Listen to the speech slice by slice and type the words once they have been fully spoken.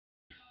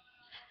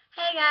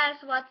Hey guys,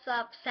 what's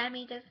up?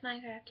 Sammy does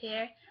Minecraft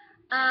here.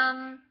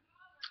 Um,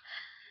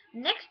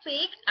 Next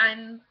week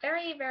I'm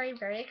very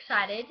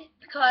excited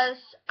because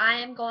I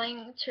am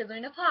going to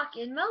Luna Park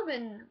in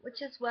Melbourne,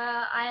 which is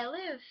where I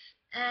live,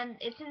 and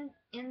it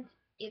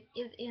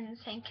is in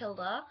St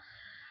Kilda.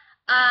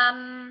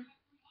 Um,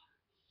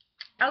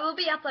 I will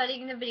be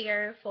uploading the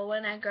video for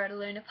when I go to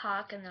Luna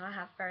Park, and then I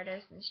have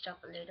photos and stuff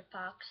at Luna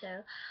Park. So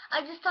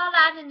I just thought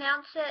I'd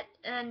announce it,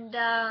 and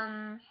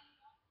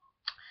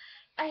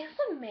I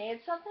also made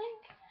something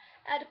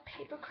out of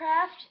paper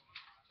craft.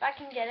 If I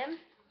can get him.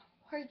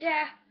 Right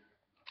there.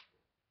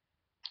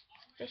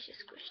 Fish is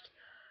squished.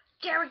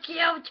 There we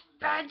go, it's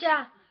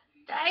better.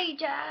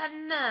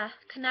 Bacon.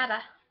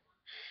 Canada.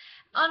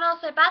 Oh, and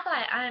also, by the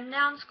way, I am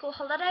now on school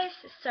holidays,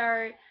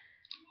 so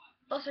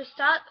also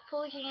start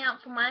looking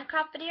out for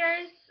Minecraft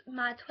videos.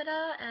 My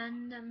Twitter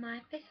and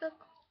my Facebook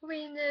will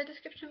be in the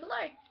description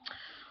below.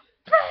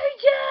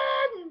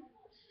 Bacon!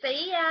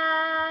 See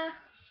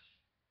ya!